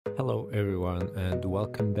Hello everyone and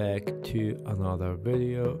welcome back to another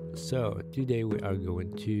video. So today we are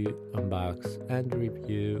going to unbox and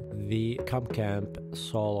review the Camcamp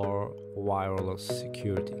solar wireless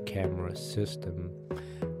security camera system,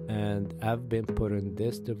 and I've been putting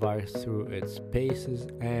this device through its paces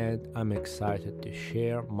and I'm excited to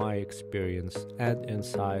share my experience and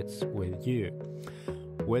insights with you.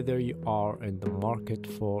 Whether you are in the market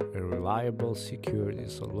for a reliable security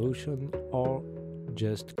solution or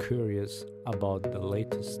just curious about the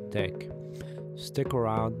latest tech, stick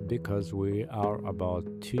around because we are about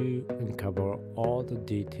to uncover all the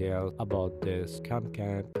details about this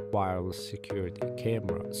Camcamp wireless security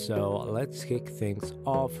camera. So let's kick things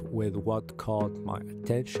off with what caught my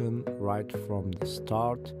attention right from the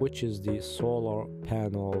start, which is the solar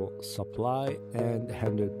panel supply and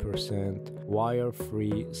 100%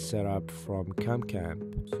 wire-free setup from Camcamp.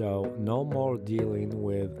 So no more dealing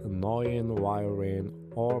with annoying wiring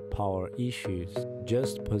or power issues.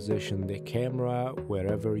 Just position the camera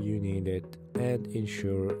wherever you need it and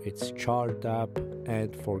ensure it's charged up,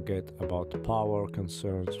 and forget about power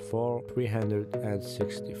concerns for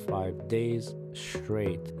 365 days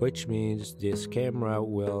straight, which means this camera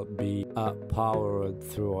will be powered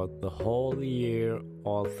throughout the whole year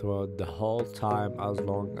or throughout the whole time, as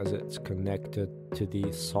long as it's connected to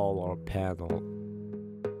the solar panel.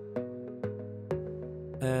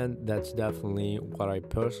 And that's definitely what I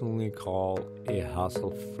personally call a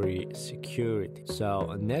hassle-free security.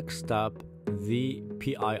 So next up, the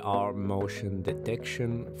PIR motion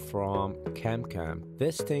detection from Camcamp.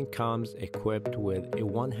 This thing comes equipped with a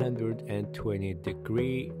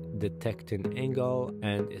 120-degree detecting angle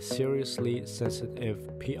and a seriously sensitive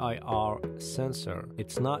PIR sensor.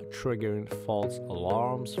 It's not triggering false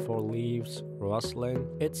alarms for leaves rustling.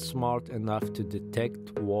 It's smart enough to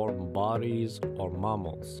detect warm bodies or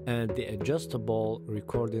mammals. And the adjustable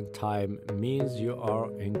recording time means you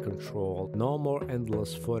are in control. No more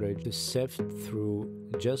endless footage to sift through,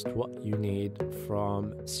 just what you need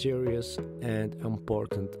from serious and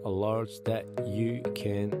important alerts that you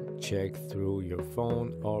can check through your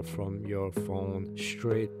phone or from your phone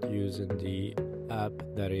straight using the app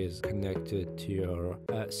that is connected to your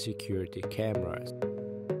security cameras.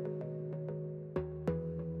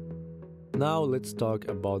 Now let's talk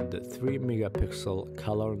about the 3-megapixel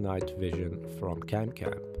color night vision from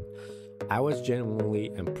Camcamp. I was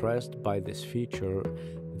genuinely impressed by this feature.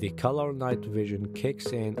 The color night vision kicks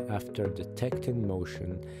in after detecting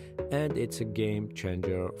motion, and it's a game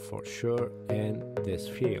changer for sure in this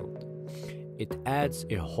field. It adds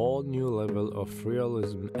a whole new level of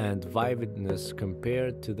realism and vividness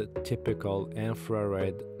compared to the typical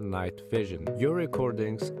infrared night vision. Your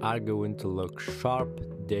recordings are going to look sharp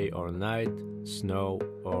day or night, snow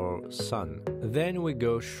or sun. Then we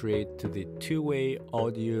go straight to the two-way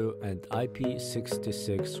audio and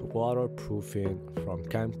IP66 waterproofing from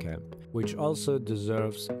Camcamp, which also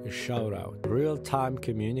deserves a shout out. Real-time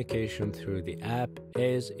communication through the app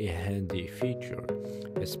is a handy feature,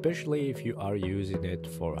 especially if you are using it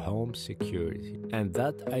for home security. And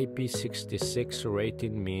that IP66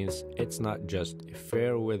 rating means it's not just a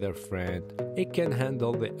fair weather friend, it can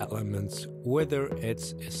handle the elements, whether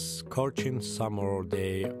it's a scorching summer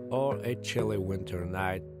day or a chilly winter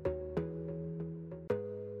night.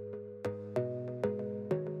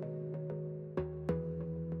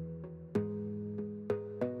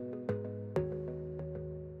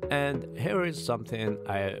 And here is something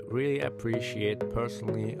I really appreciate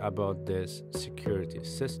personally about this security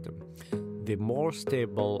system: the more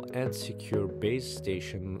stable and secure base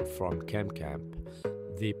station from Camcamp.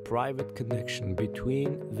 The private connection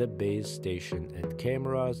between the base station and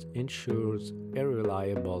cameras ensures a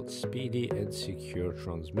reliable, speedy and secure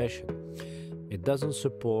transmission. It doesn't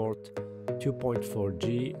support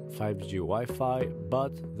 2.4G, 5G Wi-Fi,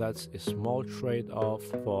 but that's a small trade-off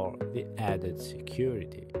for the added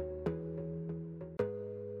security.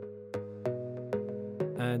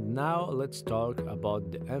 And now let's talk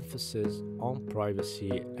about the emphasis on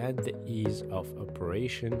privacy and the ease of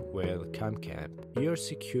operation with Camcamp. Your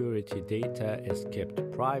security data is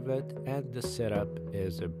kept private and the setup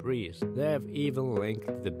is a breeze. They have even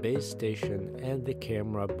linked the base station and the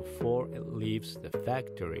camera before it leaves the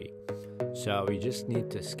factory. So you just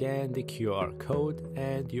need to scan the QR code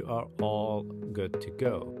and you are all good to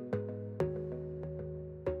go.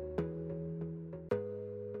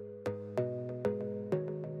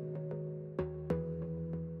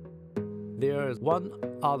 There's one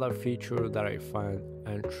other feature that I find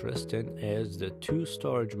interesting is the two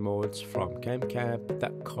storage modes from Camcamp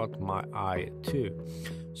that caught my eye too.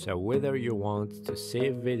 So whether you want to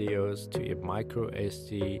save videos to a micro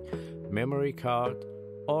SD memory card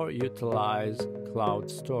or utilize cloud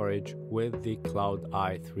storage with the Cloud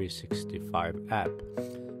i365 app.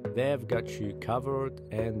 They've got you covered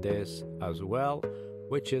in this as well,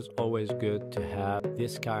 which is always good to have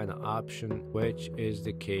this kind of option, which is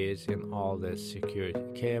the case in all the security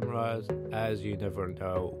cameras, as you never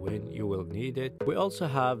know when you will need it. We also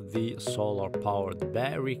have the solar powered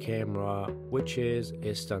battery camera, which is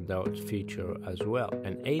a standout feature as well.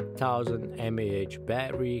 An 8000 mAh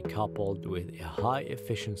battery coupled with a high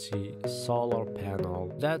efficiency solar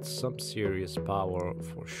panel, that's some serious power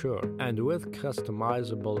for sure. And with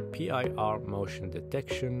customizable PIR motion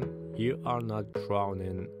detection, you are not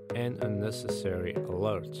drowning in unnecessary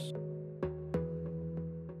alerts.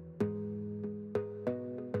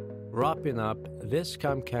 Wrapping up, this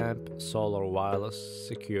Camcamp solar wireless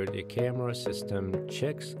security camera system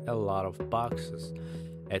checks a lot of boxes.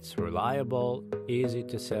 It's reliable, easy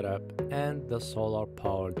to set up, and the solar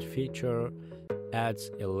powered feature adds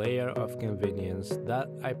a layer of convenience that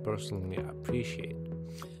I personally appreciate.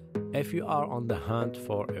 If you are on the hunt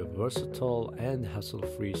for a versatile and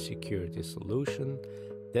hassle-free security solution,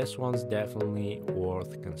 this one's definitely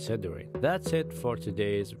worth considering. That's it for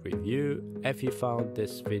today's review. If you found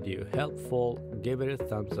this video helpful, give it a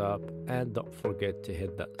thumbs up and don't forget to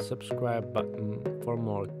hit that subscribe button for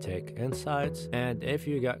more tech insights. And if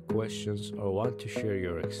you got questions or want to share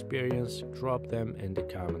your experience, drop them in the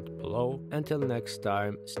comment below. Until next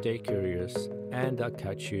time, stay curious and I'll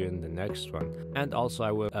catch you in the next one. And also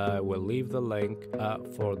I will leave the link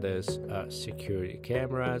for this security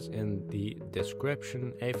cameras in the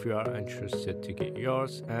description if you are interested to get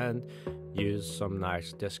yours and use some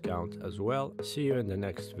nice discount as well. See you in the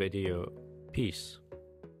next video. Peace.